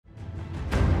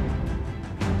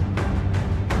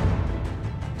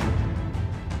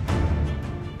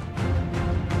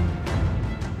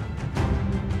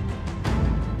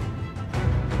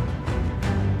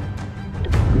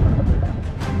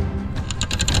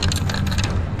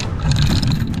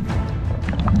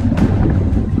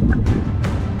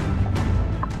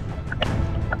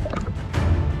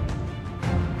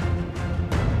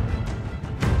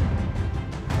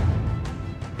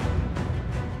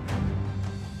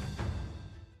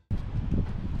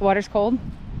The water's cold?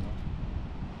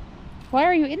 Why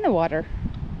are you in the water?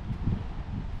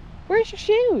 Where's your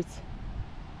shoes?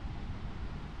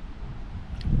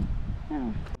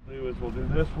 Oh. We'll do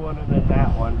this one and then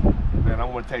that one, and then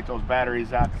I'm going to take those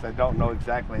batteries out because I don't know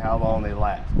exactly how long they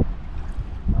last.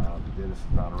 Dennis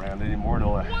is not around anymore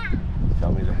to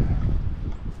tell me the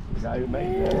guy who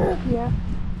made that. Yeah.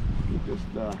 He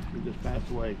just passed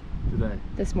away today.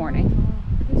 This morning.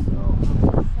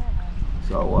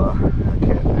 So I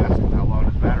can't ask him how long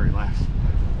his battery lasts.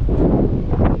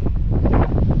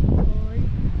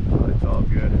 Oh, it's all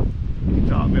good. He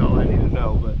taught me all I need to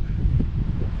know, but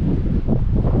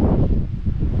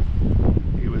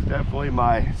he was definitely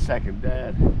my second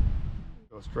dad.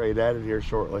 Go straight at it here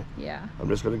shortly. Yeah. I'm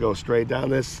just going to go straight down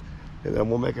this, and then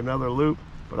we'll make another loop.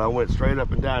 But I went straight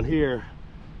up and down here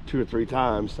 2 or 3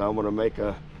 times, so I'm going to make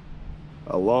a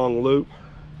long loop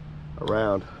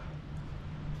around.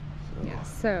 Yeah,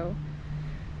 so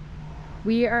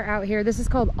we are out here. This is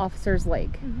called Officers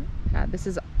Lake. This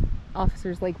is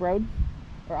Officers Lake Road,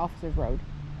 or Officers Road?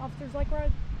 Officers Lake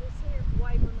Road? This here,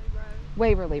 Waverly Road.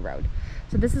 Waverly Road.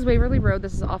 So this is Waverly Road.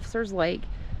 This is Officers Lake.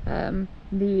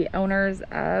 The owners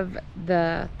of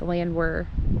the land were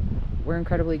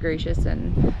incredibly gracious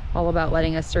and all about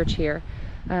letting us search here.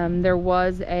 There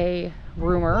was a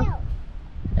rumor,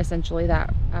 essentially,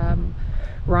 that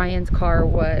Ryan's car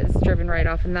was driven right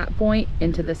off in that point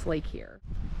into this lake here.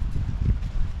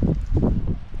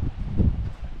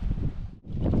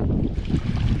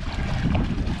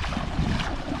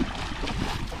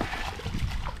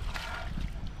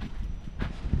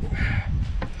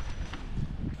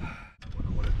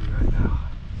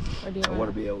 I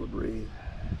want to be able to breathe.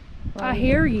 Well, I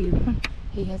hear you.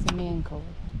 He has a man cold.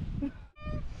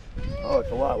 Oh,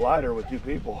 it's a lot lighter with 2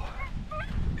 people.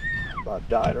 About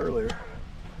died earlier.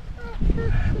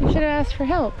 You should have asked for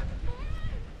help.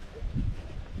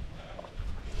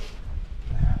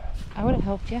 I would have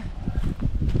helped you.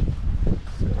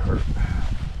 It hurt.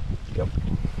 Yep.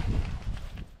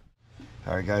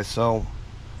 All right, guys. So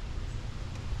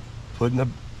putting a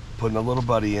little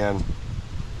buddy in,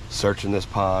 searching this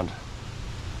pond.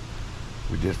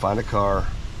 We did find a car.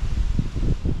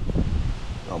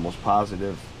 Almost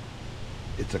positive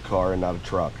it's a car and not a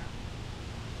truck.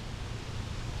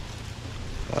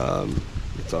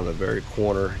 It's on the very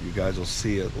corner. You guys will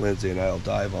see it. Lindsay and I'll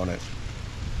dive on it.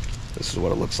 This is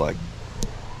what it looks like.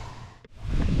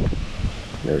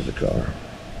 There's the car.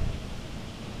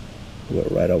 I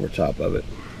went right over top of it.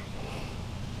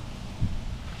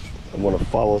 I'm going to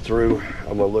follow through.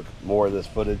 I'm going to look more of this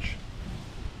footage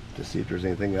to see if there's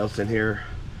anything else in here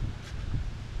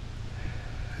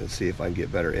and see if I can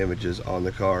get better images on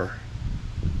the car.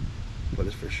 But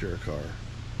it's for sure a car.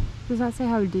 Does that say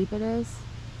how deep it is?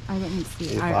 I didn't see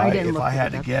it. If I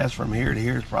had to guess, from here to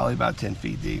here, it's probably about 10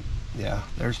 feet deep. Yeah,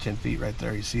 there's 10 feet right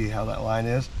there. You see how that line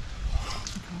is?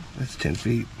 Okay. It's 10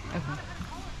 feet. Okay.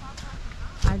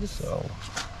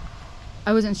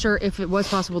 I wasn't sure if it was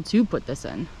possible to put this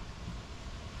in.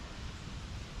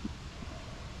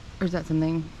 Or is that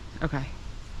something? Okay.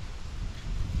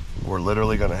 We're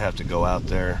literally going to have to go out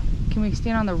there. Can we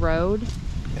stand on the road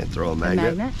and throw a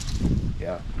magnet?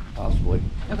 Yeah, possibly.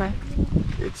 Okay.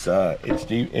 It's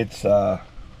deep.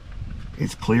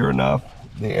 It's clear enough.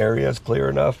 The area is clear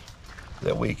enough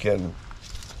that we can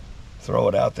throw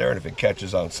it out there, and if it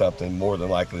catches on something, more than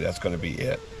likely that's going to be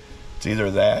it. It's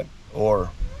either that, or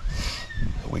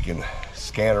we can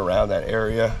scan around that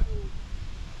area.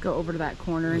 Go over to that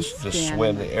corner and just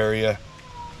swim the area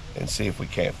and see if we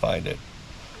can't find it,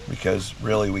 because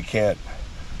really we can't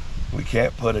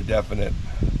put a definite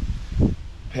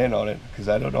pin on it, because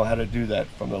I don't know how to do that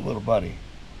from the little buddy.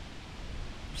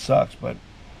 Sucks, but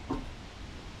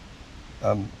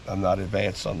I'm not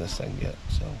advanced on this thing yet,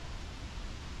 so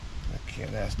I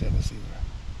can't ask Dennis either.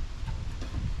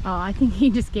 Oh, I think he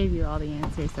just gave you all the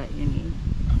answers that you need.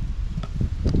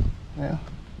 Yeah.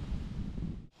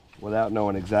 Without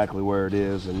knowing exactly where it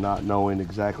is and not knowing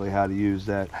exactly how to use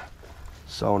that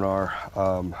sonar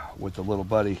with the little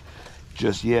buddy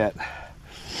just yet,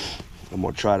 I'm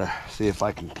gonna try to see if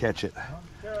I can catch it.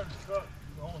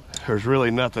 There's really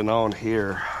nothing on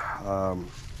here,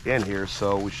 in here,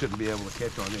 so we shouldn't be able to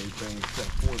catch on anything except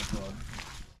for the car.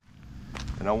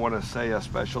 And I want to say a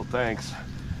special thanks,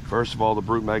 first of all, to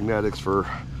Brute Magnetics for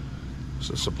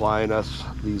supplying us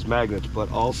these magnets,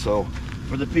 but also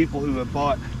for the people who have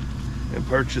bought and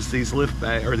purchased these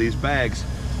these bags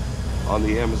on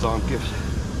the Amazon gift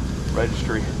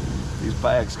registry. These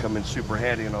bags come in super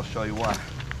handy, and I'll show you why.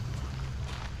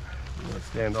 You want to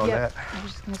stand on that? I'm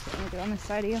just going to get on the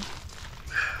side of you.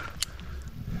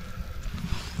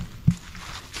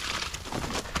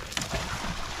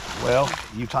 Well,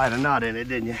 you tied a knot in it,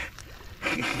 didn't you?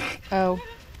 Oh.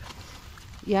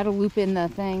 You had to loop in the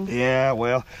thing. Yeah,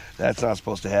 well, that's not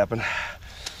supposed to happen.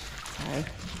 Sorry.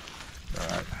 All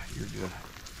right, you're good.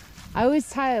 I always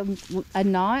tie a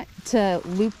knot to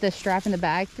loop the strap in the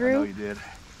bag through. I know you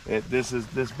did.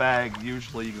 This bag,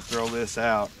 usually you can throw this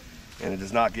out and it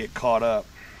does not get caught up.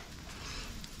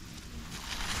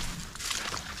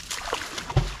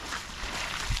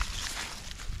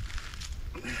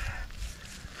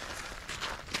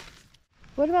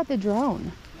 What about the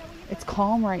drone? It's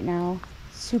calm right now,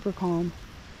 super calm.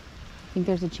 Think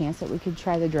there's a chance that we could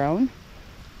try the drone?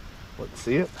 Let's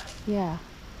see it. Yeah,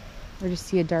 or just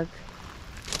see a dark.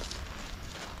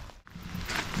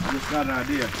 I just got an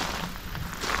idea.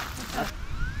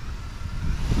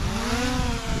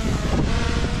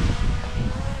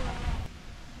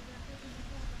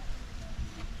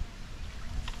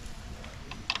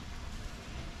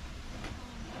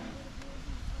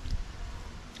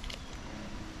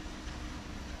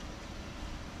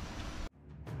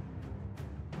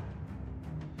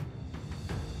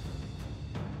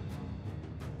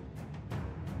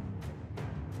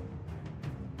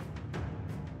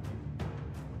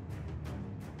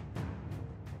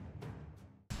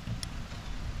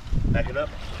 Back it up.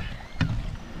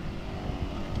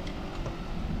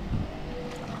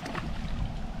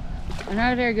 I'm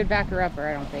not a very good backer-upper,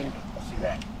 I don't think. Let's see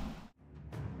that.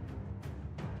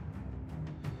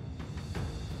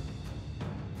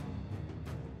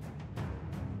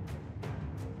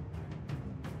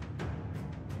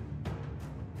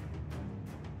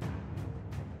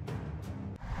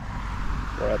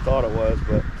 Where I thought it was,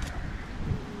 but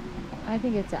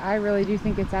I really do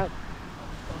think it's out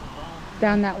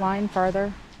down that line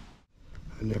farther.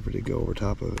 I never did go over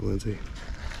top of it, Lindsay.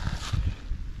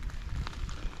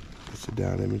 That's the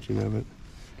down imaging of it.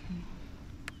 Okay.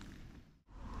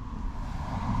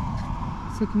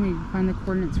 So can we find the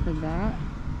coordinates for that?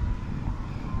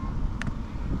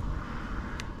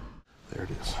 There it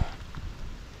is.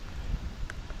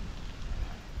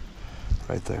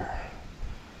 Right there.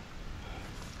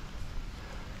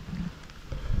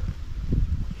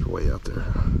 It's way out there.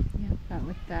 Yeah, about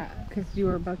like that. Because you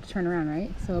were about to turn around,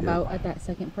 right? So about at that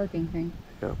second parking thing.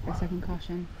 Yep. Or second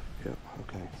caution. Yep.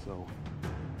 Okay, so.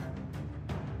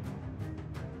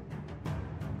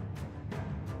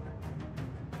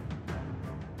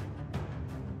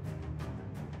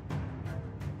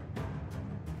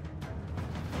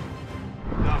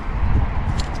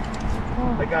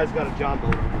 That guy's got a John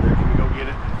boat over there. Can we go get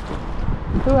it?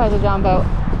 Who has a John boat?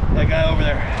 That guy over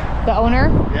there. The owner?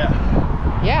 Yeah.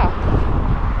 Yeah.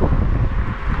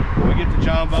 Can we get the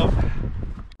John boat?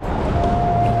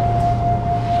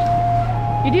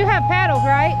 You do have paddles,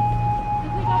 right?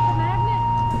 Did we got the magnet?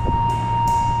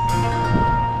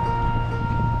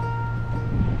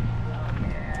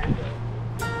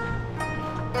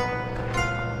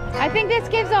 I think this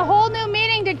gives a whole new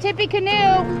meaning to Tippy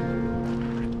Canoe.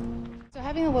 So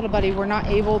having a little buddy, we're not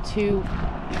able to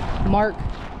mark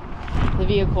the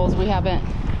vehicles. We haven't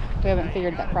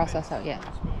figured that process out yet.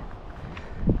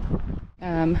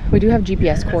 We do have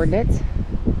GPS coordinates.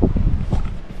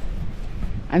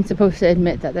 I'm supposed to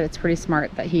admit that it's pretty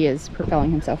smart that he is propelling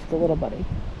himself with a little buddy.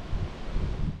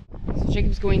 So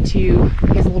Jacob's going to,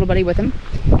 he has a little buddy with him.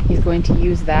 He's going to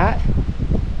use that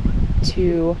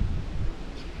to,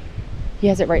 he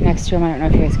has it right next to him. I don't know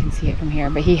if you guys can see it from here,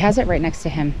 but he has it right next to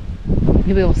him.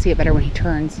 You'll be able to see it better when he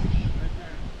turns.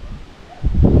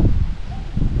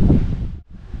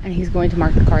 And he's going to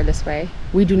mark the car this way.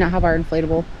 We do not have our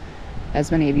inflatable. As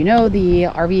many of you know, the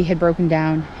RV had broken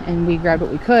down and we grabbed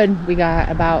what we could. We got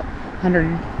about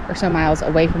 100 or so miles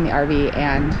away from the RV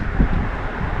and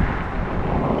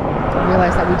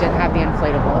realized that we didn't have the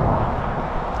inflatable.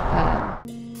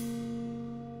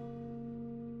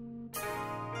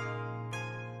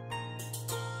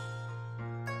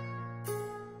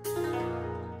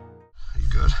 You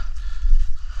good?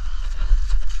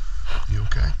 You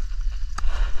okay?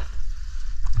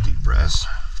 Deep breaths.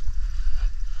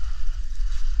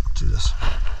 Do this.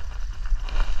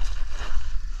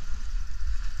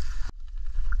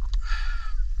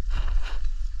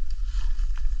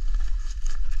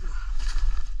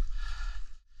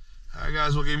 All right,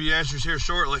 guys, we'll give you answers here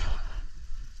shortly.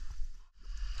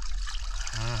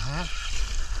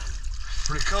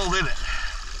 Pretty cold, isn't it?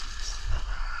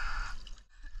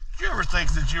 Did you ever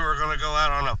think that you were going to go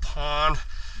out on a pond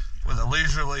with a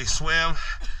leisurely swim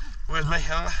with me,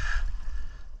 huh?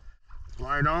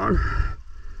 Light on.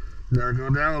 You gotta go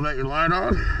down and let your light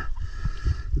on.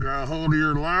 Grab a hold of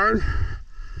your line.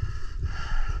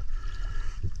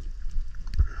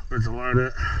 Where's the line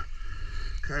at?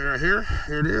 Okay, right here.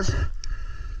 Here it is.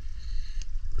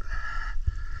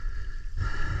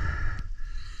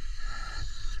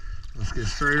 Just get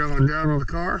straight on down on the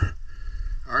car.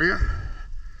 Are you?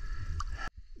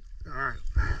 All right,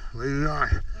 lead the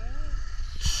eye.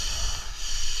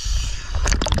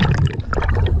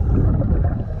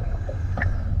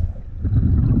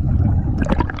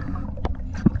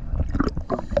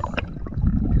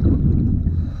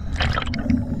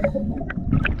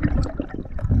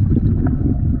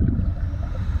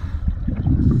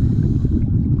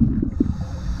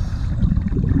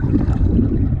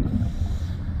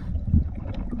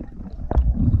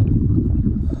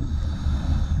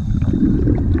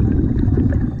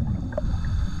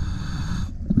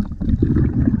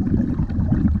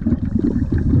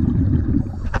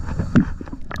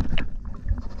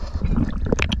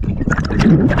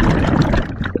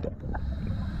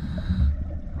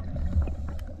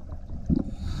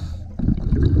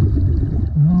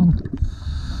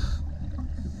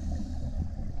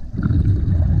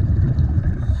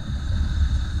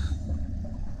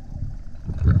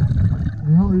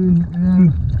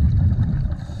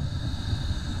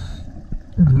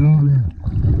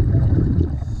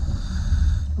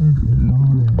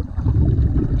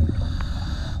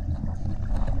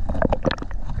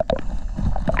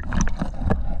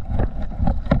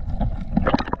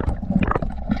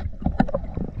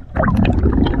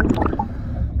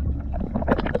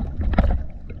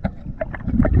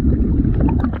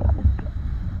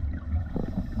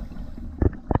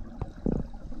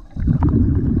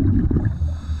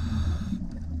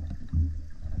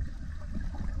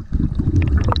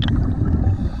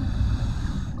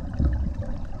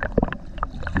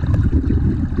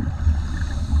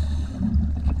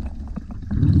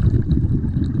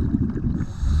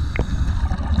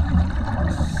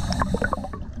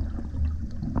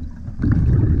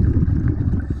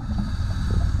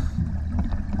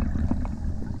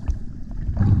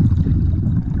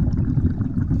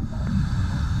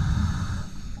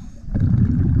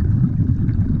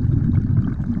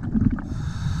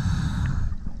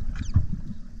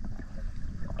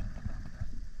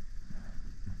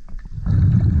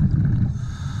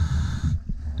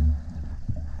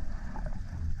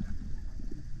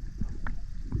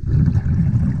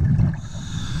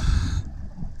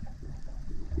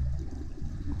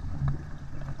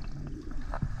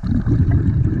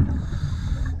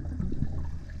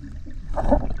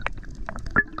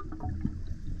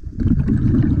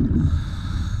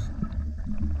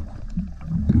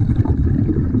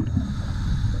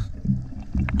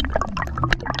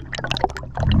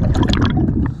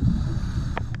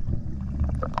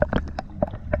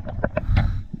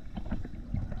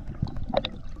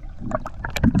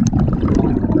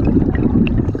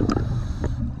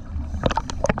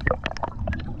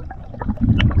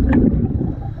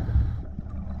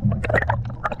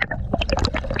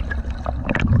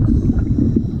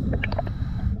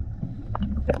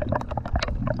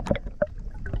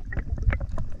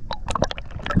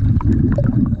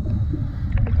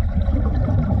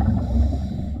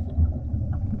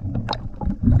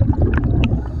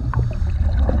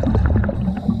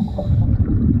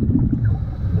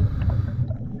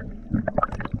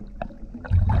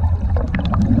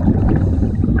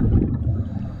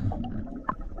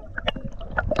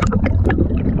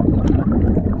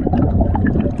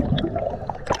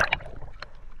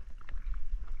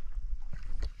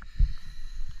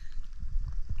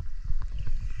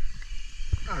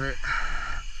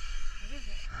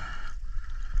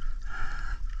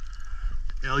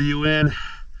 LUN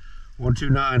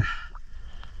 129.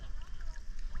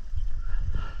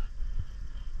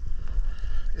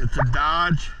 It's a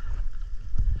Dodge,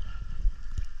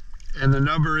 and the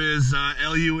number is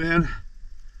LUN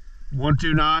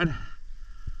 129,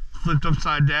 flipped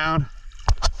upside down.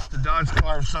 The Dodge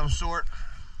car of some sort.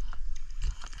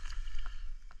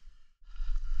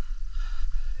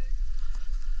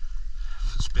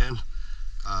 Spin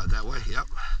that way. Yep.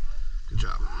 Good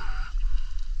job.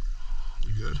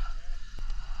 You good?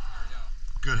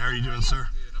 Good. How are you doing, sir?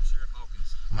 Good. I'm Sheriff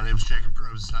Hawkins. My name's Jacob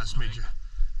Grubbs. It's nice to meet you.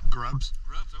 Grubbs?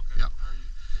 Grubbs? Okay. Yep. How are you?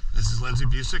 This is Lindsay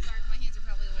Busick. Sorry, my hands are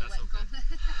probably a little That's wet and okay. cold.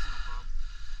 That's no problem.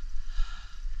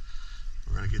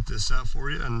 We're gonna get this out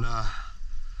for you, and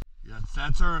yeah,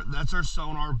 that's our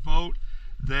sonar boat.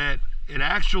 That it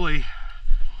actually,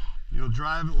 you'll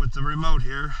drive it with the remote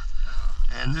here,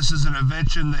 and this is an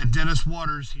invention that Dennis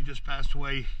Waters, he just passed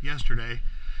away yesterday,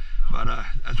 but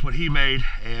that's what he made,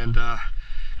 and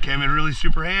came in really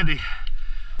super handy.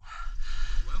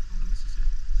 Welcome to Mississippi.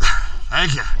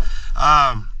 Thank you.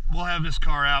 We'll have this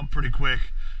car out pretty quick,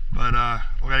 but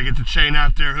we gotta get the chain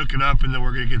out there, hook it up, and then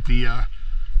we're gonna get the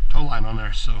tow line on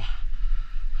there. So. Y'all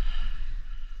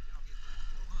get lunch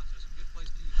before lunch. That's a good place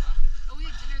to eat right there. Oh, we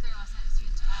had dinner there last night. It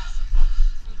was fantastic. The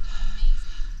food was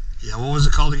Yeah, what was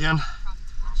it called again?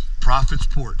 Proffitt's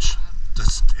Porch.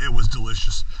 It was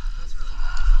delicious.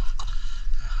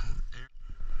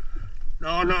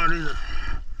 No, neither.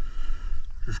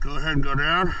 Just go ahead and go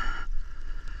down.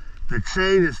 The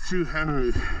chain is too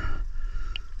heavy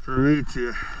for me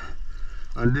to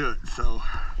undo it, so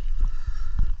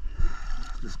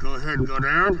just go ahead and go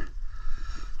down.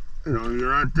 You know,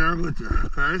 you're right there with you,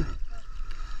 okay?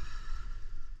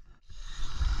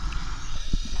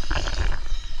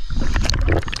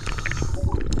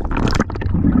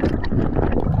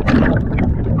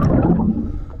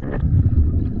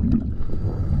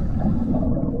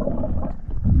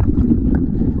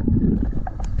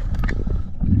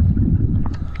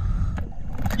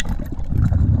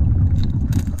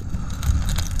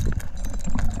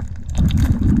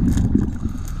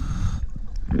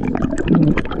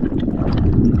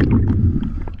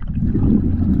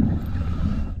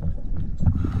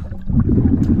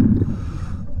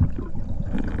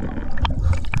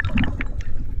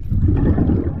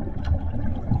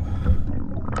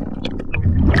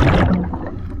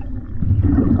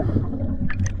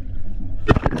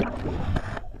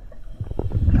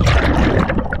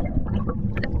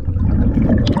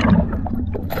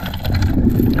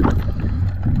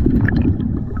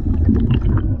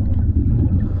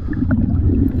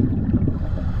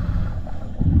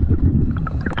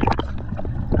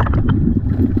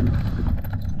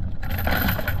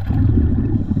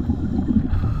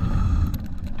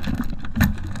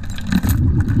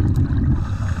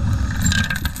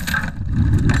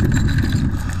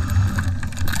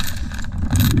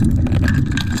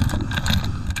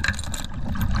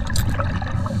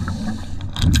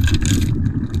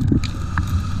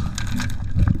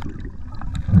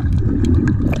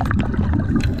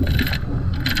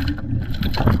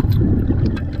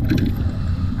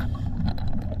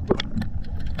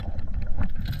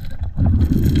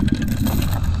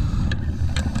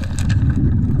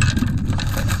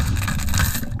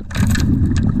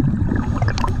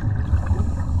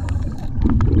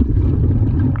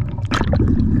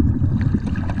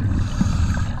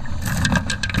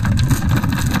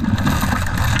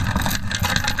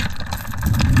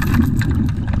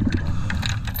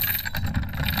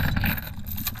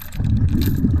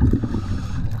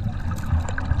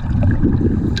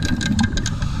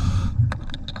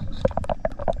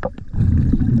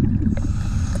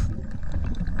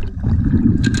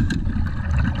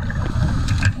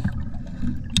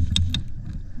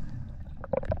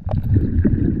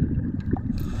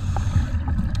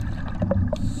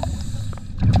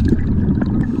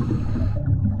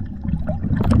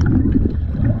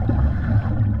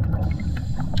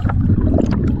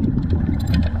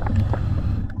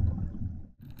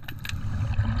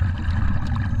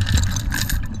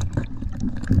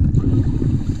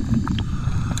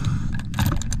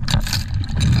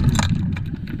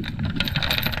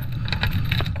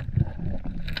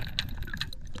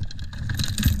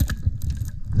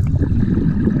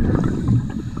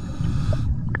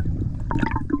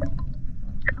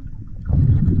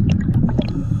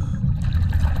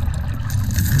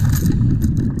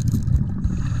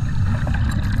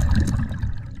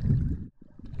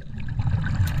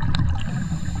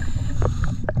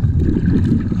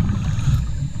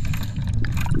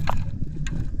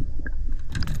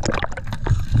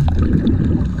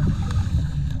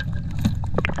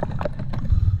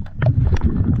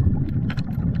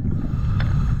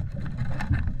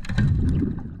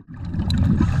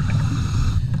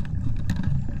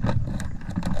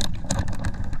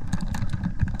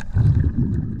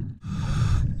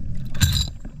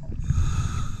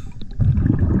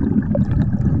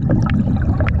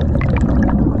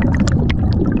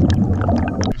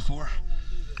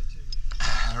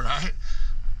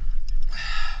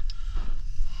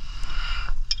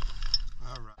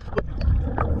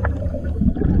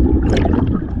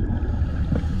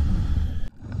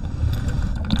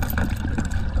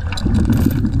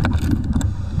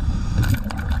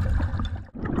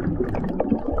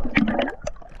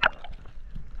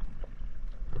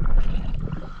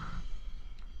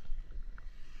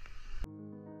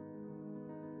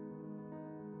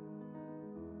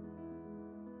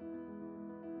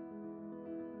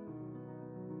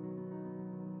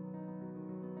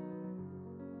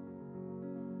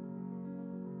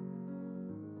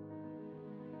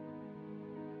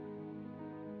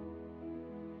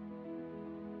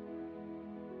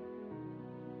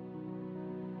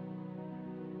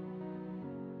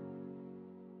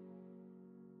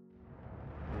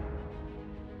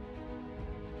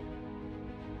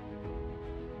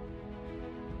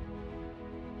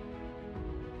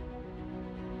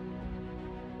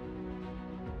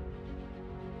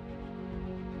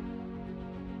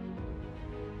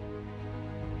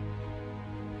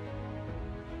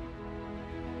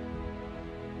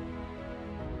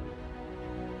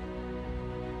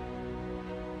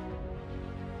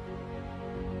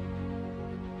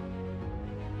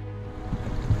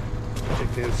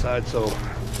 inside, so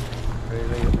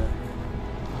anything in there.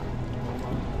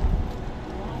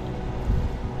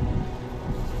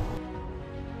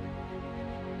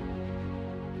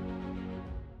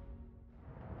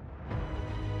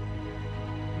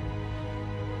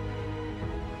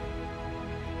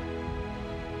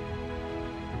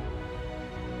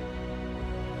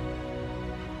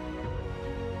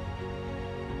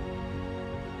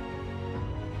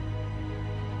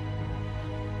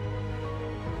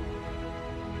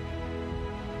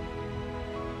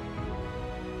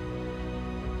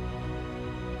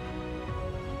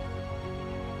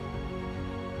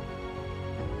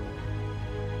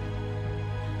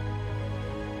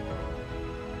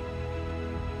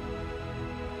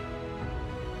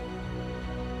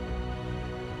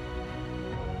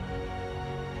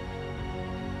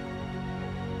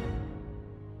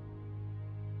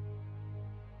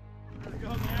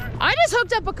 I just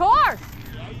hooked up a car.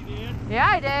 Yeah, you did. Yeah,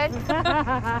 I did.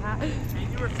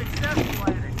 And you were successful at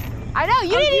it. I know,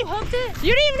 you didn't even hooked it?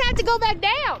 You didn't even have to go back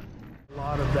down. A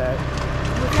lot of that.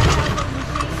 Was that the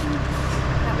machine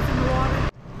that was in the water?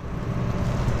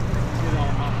 Get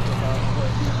all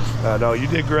knocked off. No, you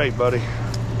did great, buddy.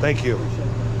 Thank you.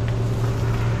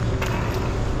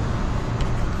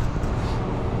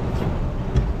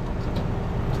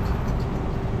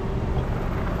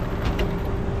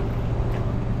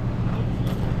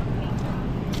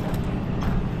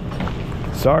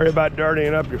 Sorry about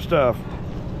dirtying up your stuff.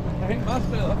 Ain't my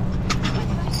stuff.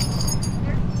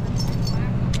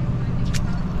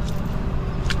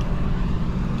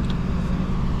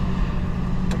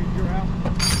 Your house.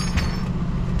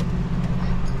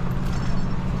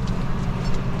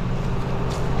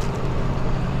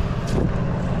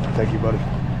 Thank you, buddy.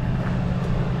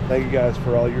 Thank you guys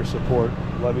for all your support.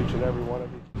 Love each and every one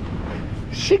of you.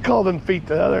 She called them feet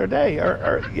the other day,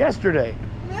 or yesterday.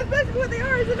 That's basically what they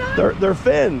are, is it not? They're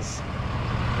fins.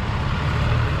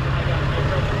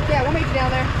 Yeah, we'll meet you down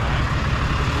there.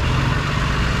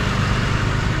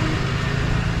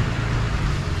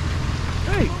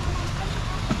 Hey,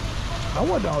 I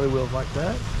want dolly wheels like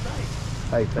that.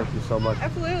 Hey, thank you so much.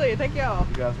 Absolutely, thank y'all.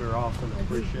 You guys are awesome. I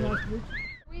appreciate it. What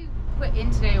we put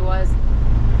in today was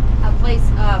a place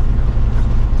of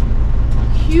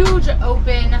huge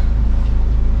open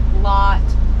lot,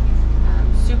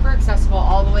 super accessible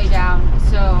all the way down.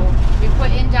 So we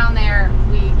put in down there,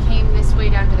 we came this way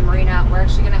down to the marina. We're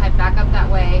actually gonna head back up that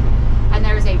way. And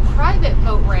there's a private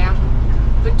boat ramp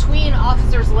between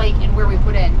Officers Lake and where we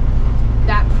put in.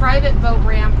 That private boat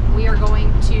ramp, we are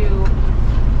going to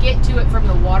get to it from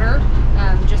the water.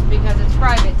 Just because it's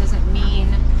private doesn't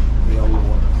mean, We own the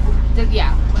water.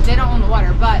 yeah, they don't own the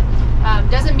water, but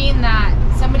doesn't mean that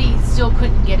somebody still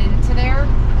couldn't get into there,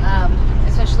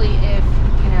 especially if,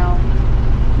 you know,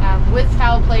 with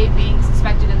foul play being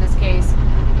suspected in this case,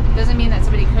 doesn't mean that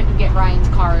somebody couldn't get Ryan's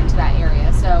car into that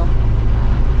area. So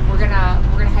we're gonna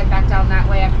head back down that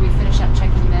way after we finish up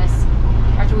checking this.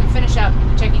 After we finish up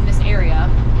checking this area,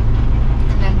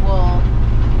 and then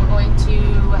we're going to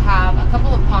have a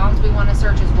couple of ponds we want to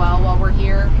search as well while we're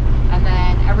here, and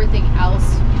then everything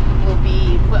else will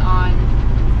be put on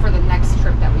for the next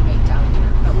trip that we make down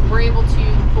here. But we were able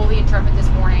to pull the Intrepid this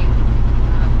morning.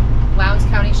 Lowndes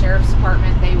County Sheriff's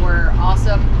Department, they were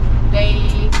awesome.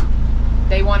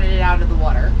 They wanted it out of the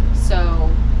water, so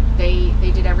they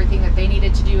did everything that they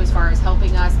needed to do as far as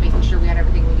helping us, making sure we had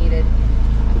everything we needed.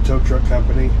 The tow truck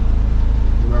company,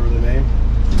 remember the name?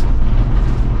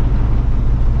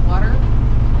 Waters,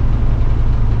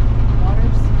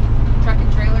 tractor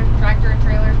and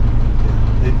trailer.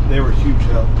 Yeah, they were huge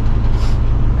help.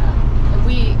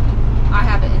 I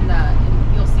have it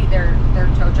you'll see their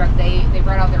tow truck. They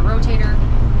brought out their rotator.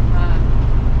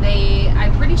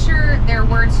 I'm pretty sure their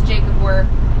words to Jacob were,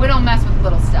 "We don't mess with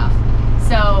little stuff."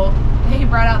 So they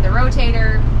brought out the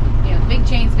rotator, you know, big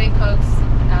chains, big hooks.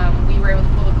 We were able to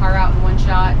pull the car out in one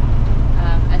shot.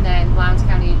 And then Lowndes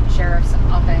County Sheriff's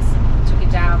Office took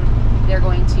it down. They're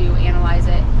going to analyze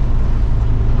it.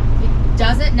 It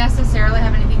doesn't necessarily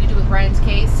have anything to do with Ryan's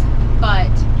case,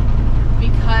 but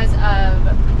because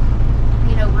of,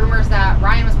 you know, rumors that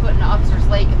Ryan was put into Officers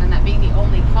Lake, and then that being the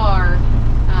only car,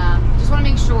 just want to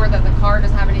make sure that the car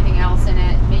doesn't have anything else in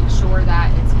it, make sure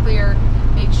that it's clear,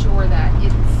 make sure that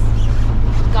it's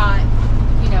got,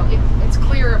 you know, it's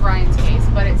clear of Ryan's case,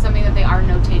 but it's something that they are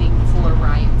notating for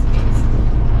Ryan's case.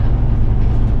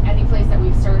 Any place that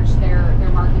we've searched, they're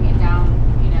marking it down,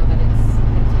 you know, that it's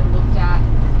been looked at,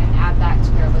 and add that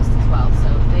to their list as well.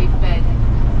 So the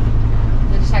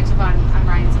detective on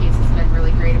Ryan's case has been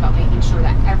really great about making sure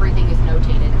that everything is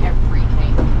notated,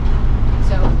 everything.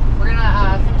 So we're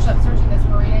gonna finish up searching this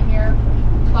marina here.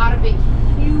 A lot of big,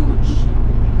 huge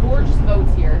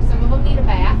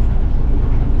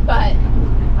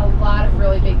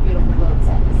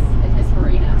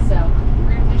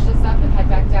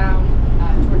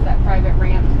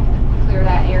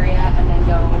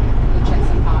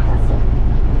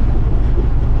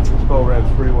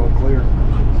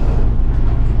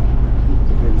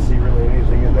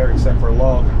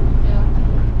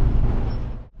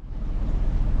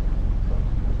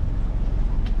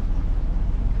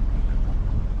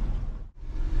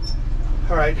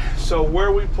So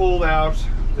where we pulled out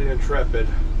the Intrepid,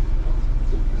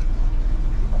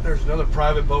 there's another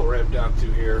private boat ramp down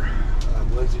through here.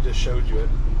 Lindsay just showed you it.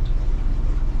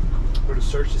 We're to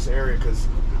search this area because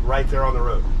right there on the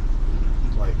road,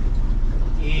 like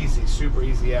easy, super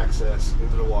easy access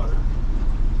into the water.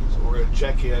 So we're going to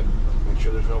check it, make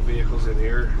sure there's no vehicles in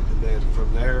here, and then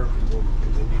from there we'll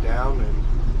continue down, and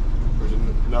there's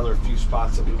another few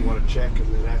spots that we want to check,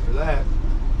 and then after that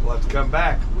we'll have to come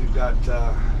back. We've got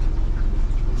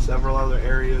several other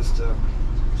areas to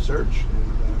search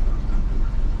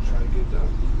and try to get done.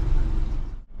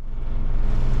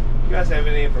 If you guys have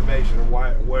any information on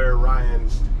where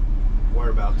Ryan's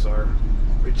whereabouts are,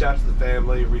 reach out to the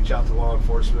family, reach out to law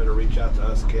enforcement, or reach out to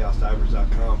us at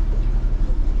chaosdivers.com.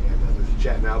 And there's a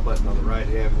chat now button on the right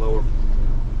hand lower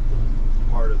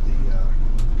part of the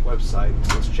website.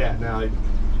 It says chat now.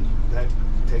 That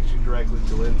takes you directly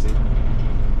to Lindsay.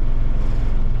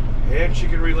 And she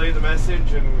can relay the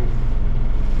message, and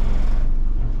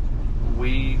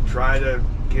we try to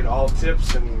get all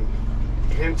tips and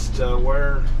hints to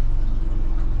where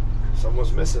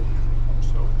someone's missing.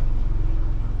 So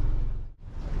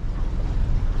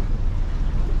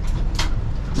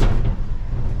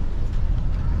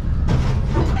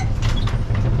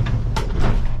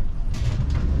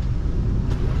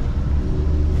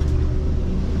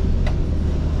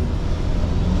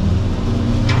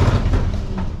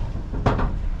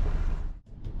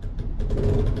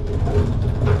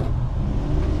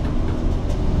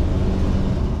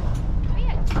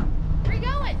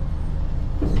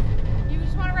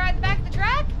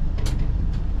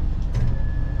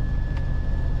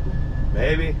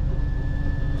maybe.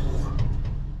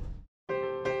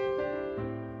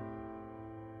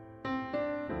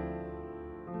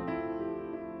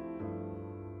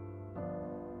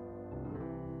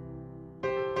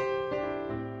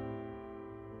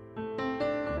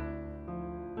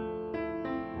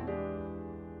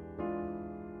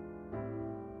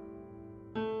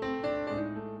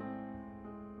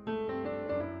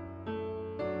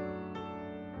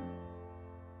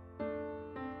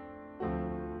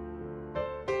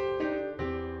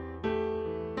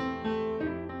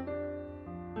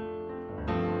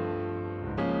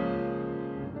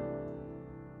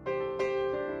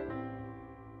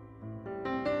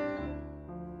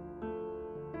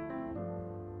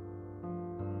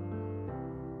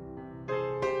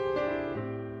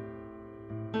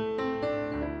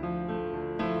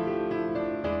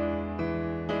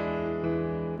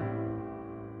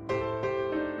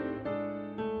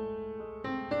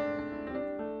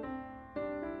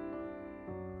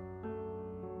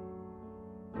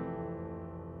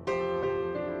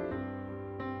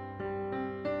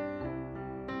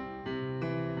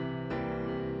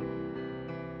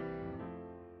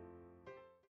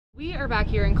 We are back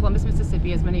here in Columbus,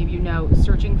 Mississippi, as many of you know,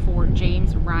 searching for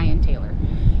James Ryan Taylor.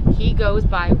 He goes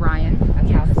by Ryan. That's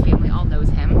how his family all knows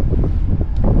him.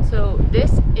 So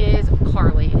this is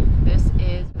Carly. This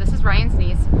is Ryan's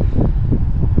niece.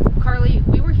 Carly,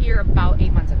 we were here about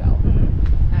 8 months ago.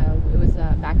 It was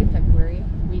back in February.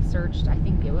 We searched, I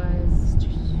think it was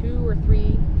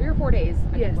 3 or 4 days.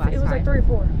 Yes, last it was time. like 3 or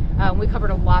 4. We covered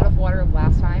a lot of water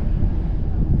last time.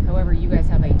 However, you guys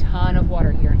have a ton of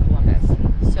water here in Columbus.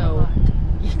 So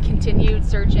you continued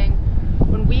searching.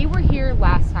 When we were here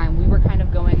last time, we were kind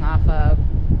of going off of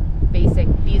basic,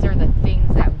 these are the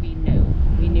things that we knew.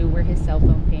 We knew where his cell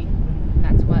phone pinged, and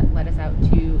that's what led us out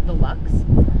to the Lux.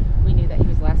 We knew that he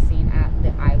was last seen at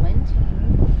the island,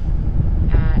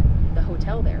 at the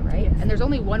hotel there, right? Yes. And there's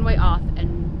only one way off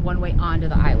and one way onto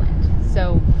the island.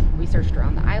 So we searched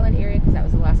around the island area because that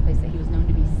was the last place that he was known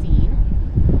to be seen.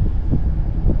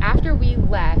 After we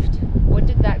left, what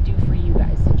did that do for you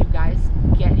guys? Did you guys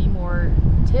get any more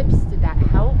tips? Did that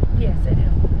help? Yes, it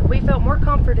helped. We felt more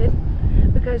comforted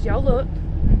because y'all looked,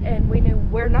 and we knew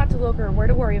where not to look or where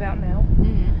to worry about now.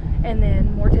 And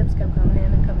then more tips kept coming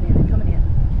in and coming in and coming in.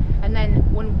 And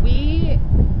then when we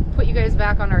put you guys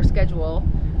back on our schedule,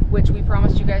 which we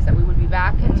promised you guys that we would be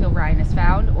back until Ryan is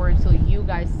found, or until you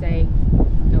guys say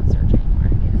don't search anymore.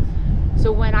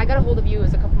 So when I got a hold of you, it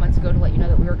was a couple months ago, to let you know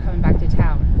that we were coming back to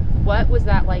town. What was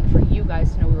that like for you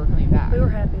guys to know we were coming back? We were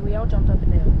happy. We all jumped up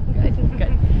and down. Good,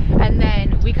 good. And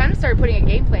then we kind of started putting a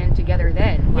game plan together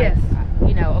then. Like, yes.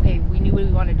 You know, okay, we knew we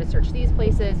wanted to search these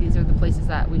places. These are the places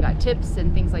that we got tips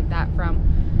and things like that from.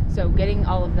 So getting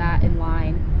all of that in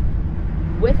line.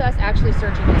 With us actually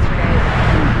searching yesterday,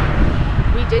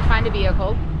 we did find a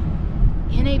vehicle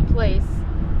in a place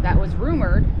that was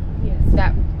rumored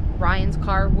that Ryan's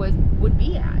car would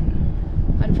be at.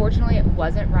 Unfortunately, it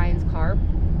wasn't Ryan's car,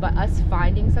 but us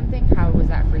finding something, how was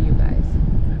that for you guys?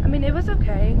 I mean, it was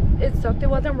okay. It sucked it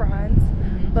wasn't Ryan's,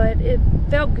 but it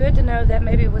felt good to know that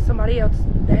maybe it was somebody else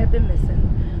that had been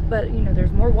missing. But, you know,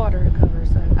 there's more water to cover,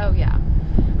 so. Oh, yeah.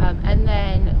 And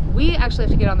then we actually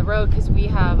have to get on the road because we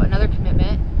have another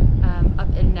commitment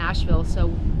up in Nashville.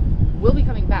 So we'll be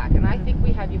coming back. And I think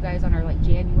we have you guys on our like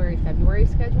January, February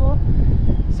schedule.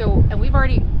 So, and we've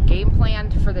already game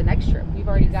planned for the next trip. We've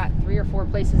already got 3 or 4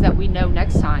 places that we know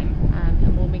next time.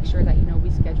 And we'll make sure that, you know,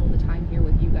 we schedule the time here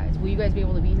with you guys. Will you guys be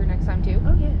able to be here next time too?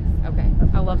 Oh, yes. Okay.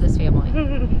 I love this family.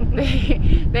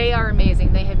 They are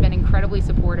amazing. They have been incredibly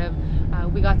supportive.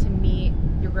 We got to meet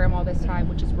your grandma this time,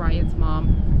 which is Ryan's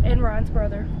mom. And Ryan's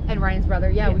brother.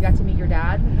 Yeah, Yes. we got to meet your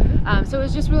dad. So it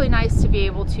was just really nice to be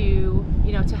able to,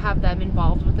 you know, to have them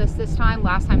involved with us this time.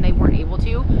 Last time they weren't able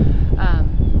to,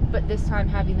 but this time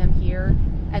having them here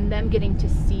and them getting to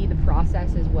see the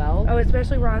process as well. Oh,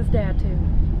 especially Ryan's dad, too.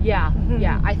 Yeah,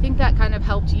 yeah. I think that kind of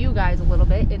helped you guys a little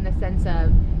bit in the sense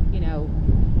of, you know,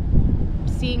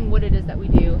 seeing what it is that we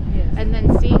do, Yes. and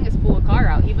then seeing us pull a car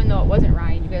out. Even though it wasn't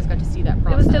Ryan, you guys got to see that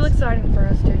process. It was still exciting for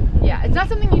us, too. Yeah, it's not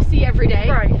something you see every day.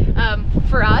 Right.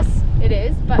 For us, it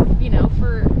is, but you know,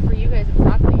 for you guys, it's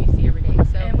not something you see every day.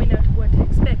 So. And we know what to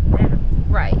expect now.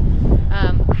 Right.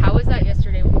 How was that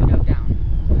yesterday when we dove down?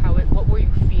 What were you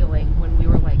feeling when we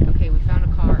were like, okay, we found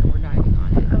a car and we're diving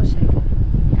on it? I was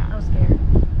shaking. Yeah. I was scared.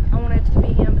 I wanted it to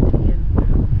be him, but then again,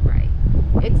 no. Right.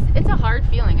 It's a hard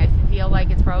feeling. I feel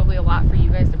like it's probably a lot for you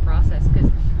guys to process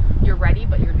because you're ready,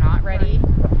 but you're not ready.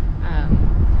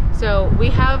 So we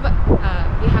have it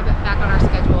back on our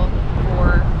schedule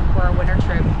for our winter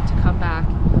trip to come back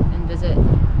and visit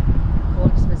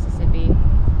Columbus, Mississippi,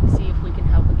 see if we can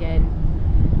help again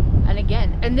and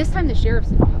again. And this time the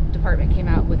sheriff's department came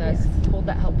out with us, told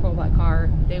that help pull that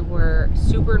car. They were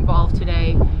super involved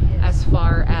today as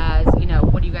far as, you know,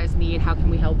 what do you guys need? How can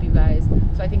we help you guys?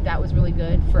 So I think that was really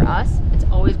good for us. It's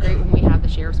always great when we have the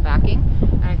sheriff's backing,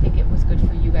 and I think it was good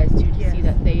for you guys too to see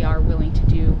that they are willing to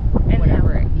do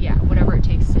whatever it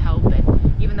takes to help.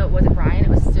 And even though it wasn't Ryan, it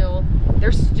was still,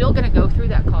 they're still going to go through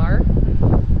that car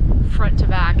front to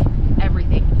back,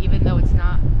 everything, even though it's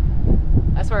not,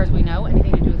 as far as we know,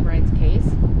 anything to do with Ryan's case.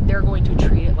 They're going to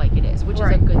treat it like it is, which is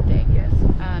a good thing. Yes.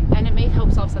 And it may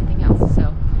help solve something else.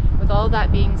 So with all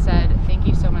that being said, thank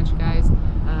you so much, guys.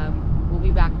 We'll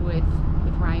be back with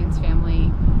Ryan's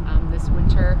family this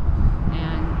winter,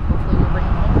 and hopefully we'll bring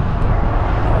them home.